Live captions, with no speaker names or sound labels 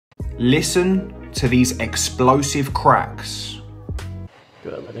Listen to these explosive cracks.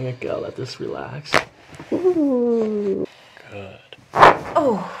 Good, letting it go, let this relax. Ooh. Good.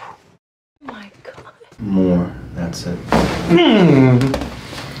 Oh my God. More, that's it.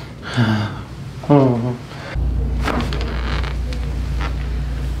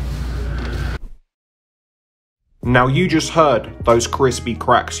 Now you just heard those crispy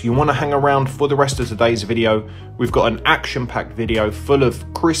cracks. You want to hang around for the rest of today's video. We've got an action-packed video full of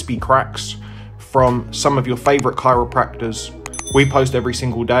crispy cracks from some of your favorite chiropractors. We post every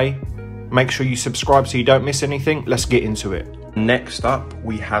single day. Make sure you subscribe so you don't miss anything. Let's get into it. Next up,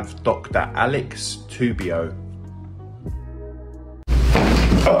 we have Dr. Alex Tubio.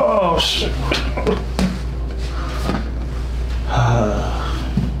 Oh, shit.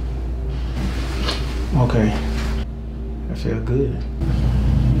 Okay. I feel good.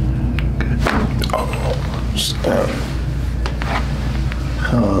 Good. Oh, stop.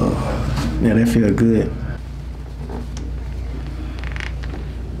 Oh, yeah, that feel good.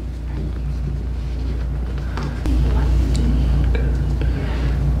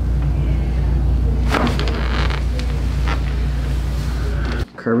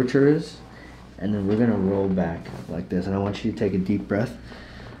 Curvature is, and then we're gonna roll back like this, and I want you to take a deep breath,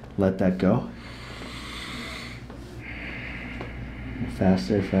 let that go.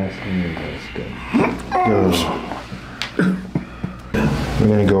 Faster, faster, there it goes, good. We're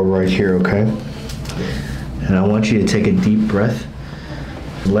gonna go right here, okay? And I want you to take a deep breath,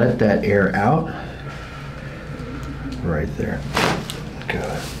 let that air out, right there,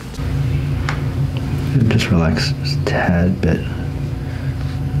 good. And just relax just a tad bit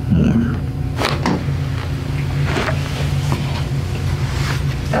more.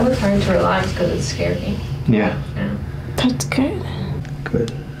 That was hard to relax because it scared me. Yeah. That's good.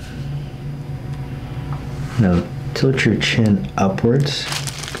 Good. Now tilt your chin upwards.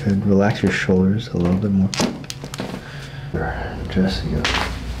 Good. Relax your shoulders a little bit more. Just go.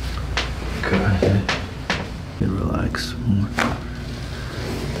 Good. Good. Relax more.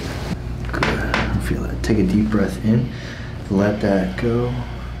 Good. Feel that. Take a deep breath in. Let that go.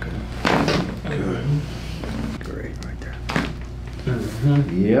 Good. Good. Great. Right there.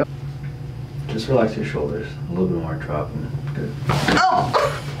 Mm-hmm. Yep. Just relax your shoulders. A little bit more. Drop them. Good. Oh!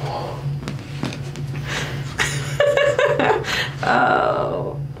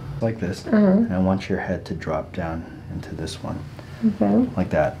 Oh. Like this. And I want your head to drop down into this one. Okay. Like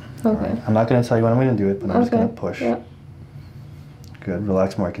that. Okay. Right. I'm not going to tell you when I'm going to do it, but I'm just going to push. Yep. Good.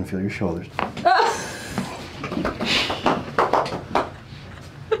 Relax more. I can feel your shoulders.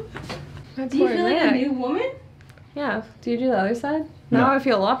 Do you feel like a new woman? Yeah. Do you do the other side? Now I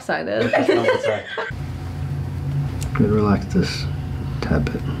feel lopsided. Good. Relax this tad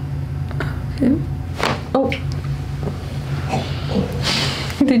bit. Okay. Oh.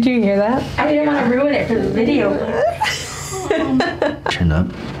 Did you hear that? I didn't want to ruin it for the video. Chin up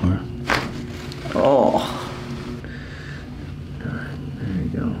more. Oh. There you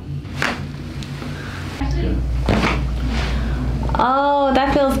go. Oh,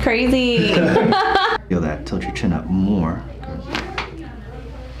 that feels crazy. Feel that. Tilt your chin up more.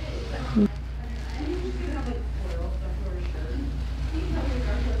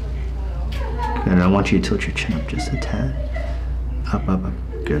 And I want you to tilt your chin up just a tad. Up, up, up.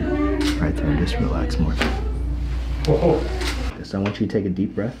 Good. Right there. Just relax more. Just I want you to take a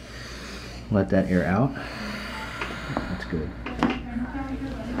deep breath. Let that air out. That's good.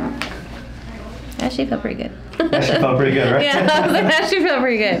 That actually felt pretty good. That should feel pretty good, right? Yeah, I was like, that actually felt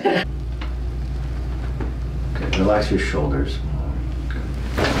pretty good. Good. Relax your shoulders.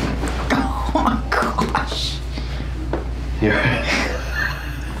 Oh my gosh.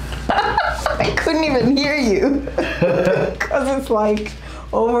 I couldn't even hear you. Because it's like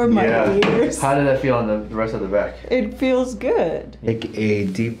over my ears. How did that feel on the rest of the back? It feels good. Take a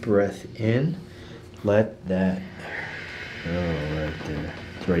deep breath in. Let that go right there.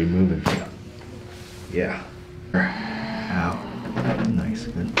 It's already moving. Yeah. Out. Nice.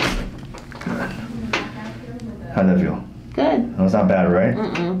 Good. Good. How'd that feel? Good. That was not bad, right?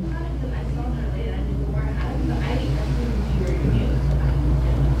 Mm-mm.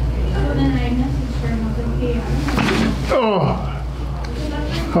 Oh.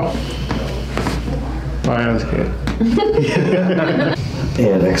 Oh. That was good.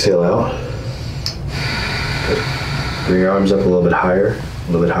 And exhale out. Good. Bring your arms up a little bit higher.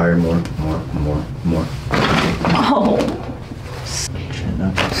 A little bit higher. More. Oh. Chin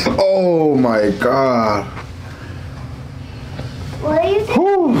up. Oh my God. What are you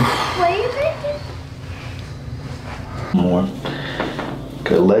thinking? What are you thinking? More.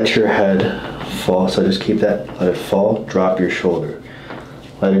 Good. Let your head fall. So just keep that. Let it fall. Drop your shoulder.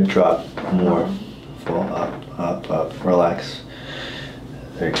 Let it drop more. Fall up, up, up. Relax.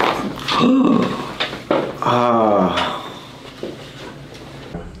 There you go.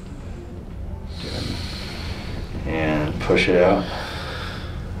 Good. And push it out.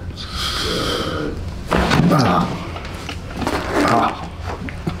 Good.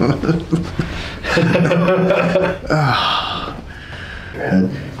 Your head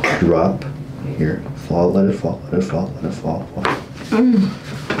drop. Here. Fall, let it fall, let it fall, let it fall.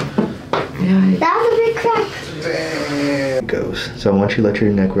 Yeah. That was a big crack. It goes. So I want you to let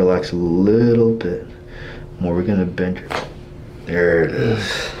your neck relax a little bit more. We're gonna bend your. There it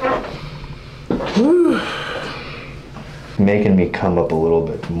is. Making me come up a little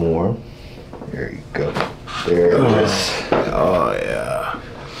bit more. There you go. There it is. Oh yeah.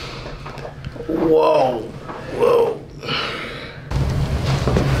 Whoa. Whoa.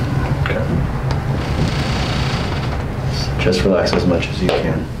 Okay. Just relax as much as you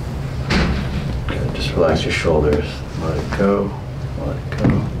can. Okay, just relax your shoulders. Let it go. Let it go.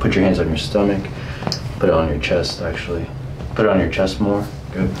 Put your hands on your stomach. Put it on your chest, actually. Put it on your chest more.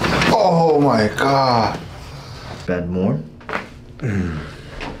 Good. Oh my God. Bend more.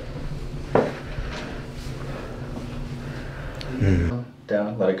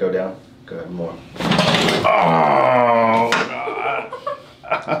 Down. Let it go down. Good. More. Oh.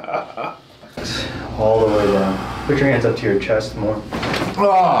 All the way down. Put your hands up to your chest more.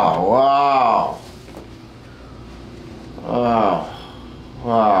 Oh wow. Wow.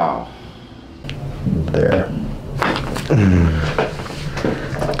 Wow. There.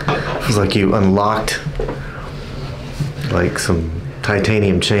 Feels like you unlocked, like some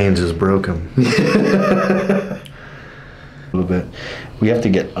titanium chains is broken. A little bit. We have to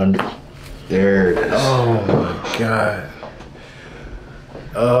get under. There it is. Oh my God.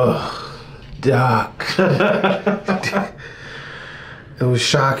 Oh, Doc. It was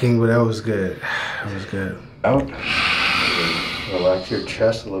shocking, but that was good. That was good. Out. Relax your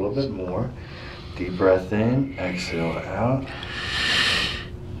chest a little bit more. Deep breath in. Exhale out.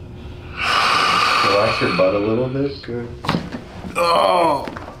 Relax your butt a little bit. Good. Oh.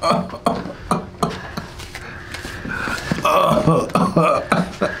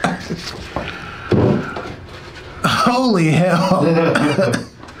 Holy hell.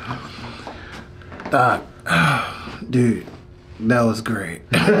 Doc, dude, that was great.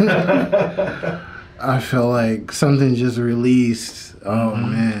 I feel like something just released. Oh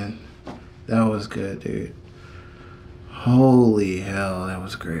man, that was good, dude. Holy hell, that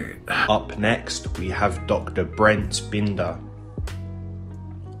was great. Up next, we have Dr. Brent Binder.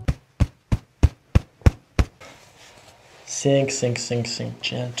 Sink, sink, sink, sink.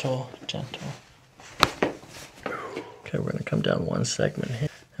 Gentle, gentle. Okay, we're gonna come down one segment here.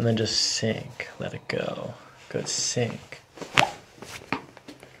 And then just sink. Let it go. Good, sink.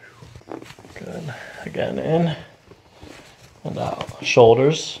 Good. Again, in and out.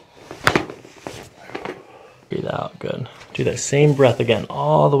 Shoulders. Breathe out. Good. Do that same breath again.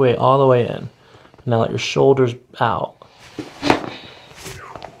 All the way in. Now let your shoulders out.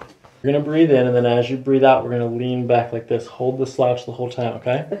 You're gonna breathe in, and then as you breathe out, we're gonna lean back like this. Hold the slouch the whole time,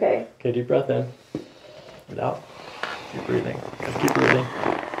 okay? Okay. Okay, deep breath in. And out. Keep breathing. Good, keep breathing.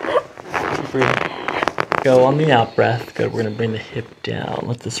 Keep breathing. Go on the out breath. Good, we're gonna bring the hip down.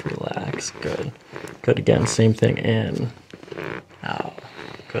 Let this relax. Good. Good, again, same thing. In. Out.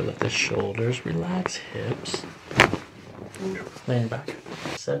 Good, let the shoulders relax. Hips. Lean back.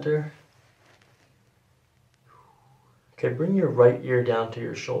 Center. Okay, bring your right ear down to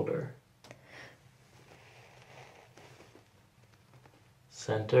your shoulder.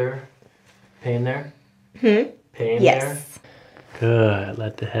 Center. Pain there? Pain Yes. there? Good.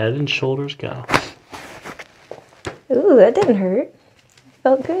 Let the head and shoulders go. Ooh, that didn't hurt.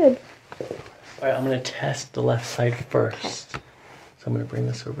 Felt good. All right, I'm going to test the left side first. So I'm going to bring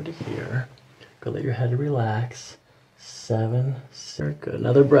this over to here. Go, let your head relax. 7, 6. Good.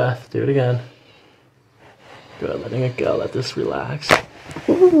 Another breath. Do it again. Good. Letting it go. Let this relax.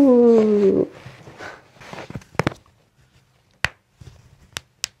 Ooh.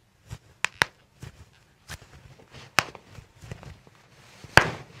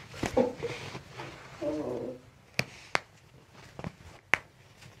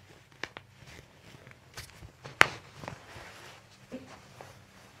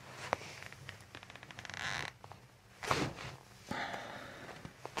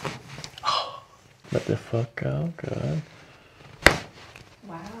 Let the foot go. Good.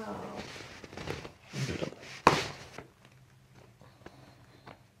 Wow. Good.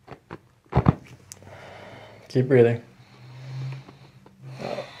 Keep breathing.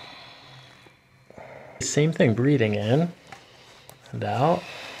 Same thing, breathing in and out.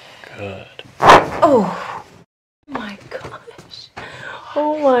 Good. Oh my gosh.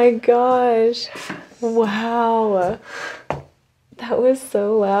 Oh my gosh. Wow. That was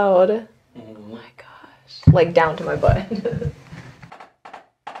so loud. Oh my gosh. Like down to my butt.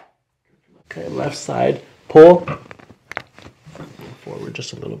 Okay, left side. Pull. Forward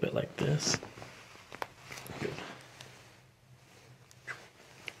just a little bit like this. Good.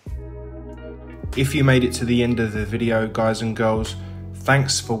 If you made it to the end of the video, guys and girls,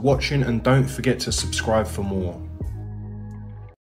 thanks for watching and don't forget to subscribe for more.